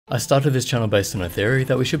I started this channel based on a theory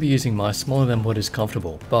that we should be using mice smaller than what is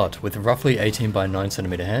comfortable, but with roughly 18 by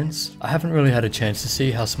 9cm hands, I haven't really had a chance to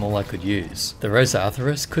see how small I could use. The Razer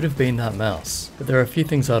Atheris could have been that mouse, but there are a few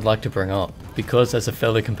things I'd like to bring up, because as a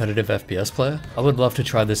fairly competitive FPS player, I would love to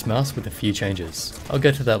try this mouse with a few changes. I'll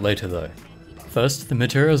get to that later though. First, the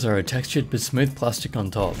materials are a textured but smooth plastic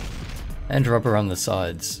on top, and rubber on the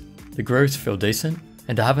sides. The grooves feel decent,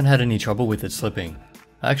 and I haven't had any trouble with it slipping.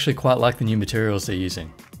 I actually quite like the new materials they're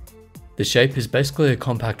using. The shape is basically a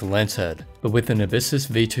compact Lancehead, but with an Abyssus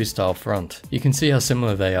V2 style front. You can see how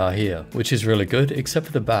similar they are here, which is really good except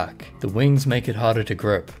for the back. The wings make it harder to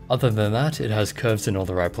grip. Other than that, it has curves in all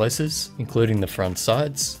the right places, including the front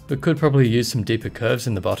sides, but could probably use some deeper curves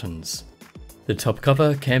in the buttons. The top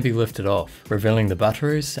cover can be lifted off, revealing the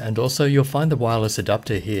batteries, and also you'll find the wireless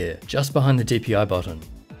adapter here, just behind the DPI button.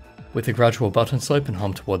 With a gradual button slope and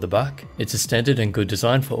hump toward the back, it's a standard and good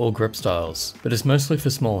design for all grip styles, but is mostly for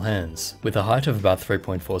small hands, with a height of about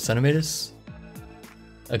 3.4cm,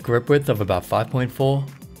 a grip width of about 5.4,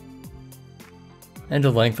 and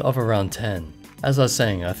a length of around 10. As I was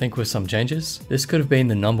saying, I think with some changes, this could have been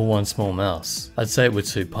the #1 small mouse. I'd say it would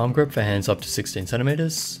suit palm grip for hands up to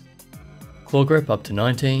 16cm, claw grip up to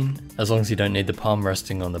 19, as long as you don't need the palm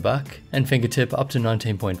resting on the back, and fingertip up to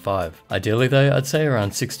 19.5. Ideally though, I'd say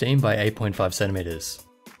around 16 by 8.5cm.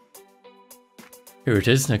 Here it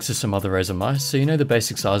is next to some other Razer mice, so you know the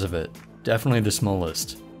basic size of it. Definitely the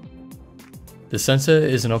smallest. The sensor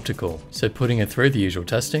is an optical, so putting it through the usual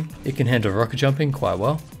testing, it can handle rocket jumping quite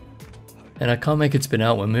well, and I can't make it spin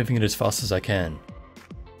out when moving it as fast as I can.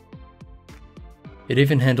 It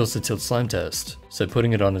even handles the tilt slam test, so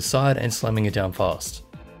putting it on its side and slamming it down fast.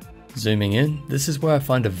 Zooming in, this is where I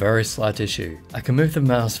find a very slight issue. I can move the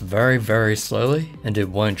mouse very slowly and it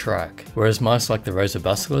won't track, whereas mice like the Razer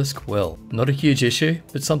Basilisk will. Not a huge issue,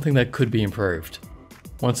 but something that could be improved.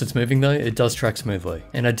 Once it's moving though, it does track smoothly,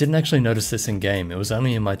 and I didn't actually notice this in game, it was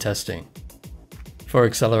only in my testing. For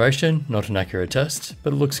acceleration, not an accurate test,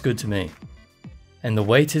 but it looks good to me. And the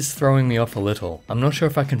weight is throwing me off a little. I'm not sure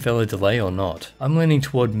if I can feel a delay or not. I'm leaning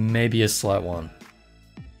toward maybe a slight one.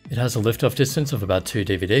 It has a lift-off distance of about 2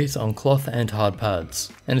 DVDs on cloth and hard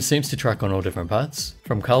pads, and it seems to track on all different pads,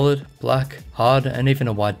 from coloured, black, hard, and even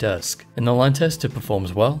a white desk. In the line test it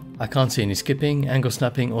performs well. I can't see any skipping, angle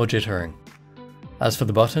snapping, or jittering. As for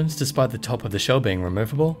the buttons, despite the top of the shell being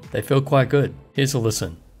removable, they feel quite good. Here's a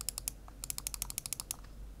listen.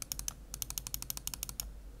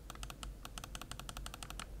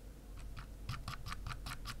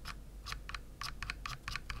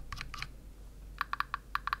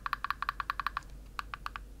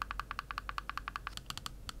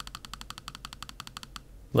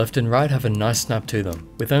 Left and right have a nice snap to them,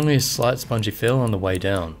 with only a slight spongy feel on the way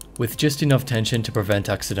down, with just enough tension to prevent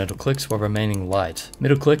accidental clicks while remaining light.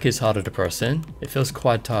 Middle click is harder to press in, it feels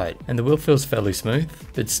quite tight, and the wheel feels fairly smooth,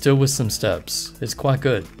 but still with some steps. It's quite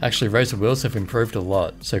good. Actually, Razer wheels have improved a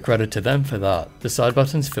lot, so credit to them for that. The side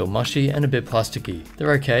buttons feel mushy and a bit plasticky.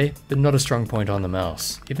 They're okay, but not a strong point on the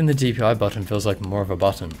mouse. Even the DPI button feels like more of a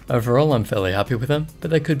button. Overall, I'm fairly happy with them, but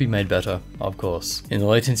they could be made better, of course. In the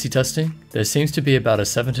latency testing, there seems to be about a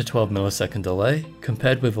 7 to 12 millisecond delay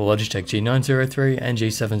compared with the Logitech G903 and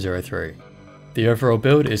G703. The overall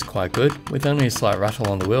build is quite good, with only a slight rattle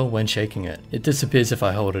on the wheel when shaking it. It disappears if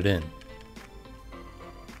I hold it in.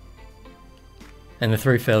 And the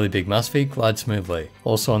 3 fairly big mouse feet glide smoothly.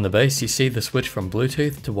 Also on the base you see the switch from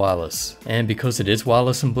Bluetooth to wireless, and because it is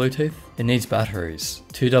wireless and Bluetooth, it needs batteries.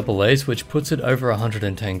 2 AA's, which puts it over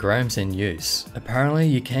 110 grams in use. Apparently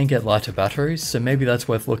you can get lighter batteries, so maybe that's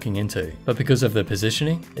worth looking into, but because of the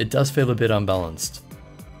positioning, it does feel a bit unbalanced.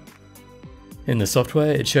 In the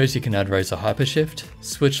software, it shows you can add Razer Hypershift,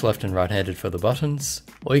 switch left and right handed for the buttons,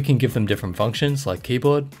 or you can give them different functions like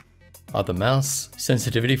keyboard, other mouse,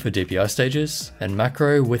 sensitivity for DPI stages, and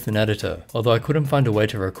macro with an editor, although I couldn't find a way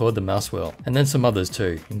to record the mouse wheel, and then some others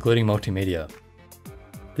too, including multimedia.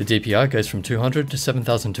 The DPI goes from 200 to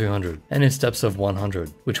 7200, and in steps of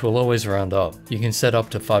 100, which will always round up. You can set up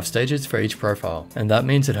to 5 stages for each profile, and that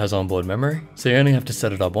means it has onboard memory, so you only have to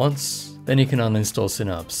set it up once, then you can uninstall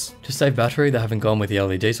Synapse. To save battery, they haven't gone with the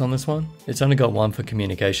LEDs on this one, it's only got one for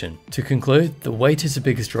communication. To conclude, the weight is the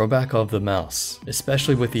biggest drawback of the mouse,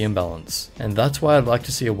 especially with the imbalance, and that's why I'd like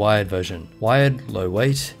to see a wired version. Wired, low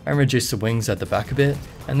weight, and reduce the wings at the back a bit,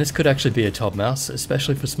 and this could actually be a top mouse,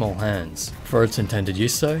 especially for small hands. For its intended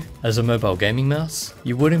use though, as a mobile gaming mouse,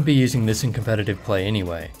 you wouldn't be using this in competitive play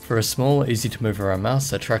anyway. For a small, easy to move around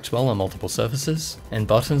mouse that tracks well on multiple surfaces, and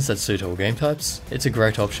buttons that suit all game types, it's a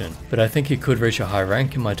great option, but I think it could reach a high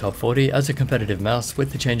rank in my top 40 as a competitive mouse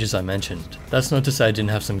with the changes I mentioned. That's not to say I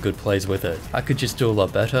didn't have some good plays with it. I could just do a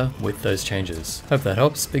lot better with those changes. Hope that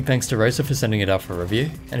helps. Big thanks to Razer for sending it out for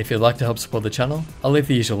review. And if you'd like to help support the channel, I'll leave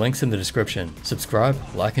the usual links in the description. Subscribe,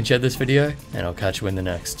 like and share this video, and I'll catch you in the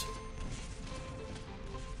next.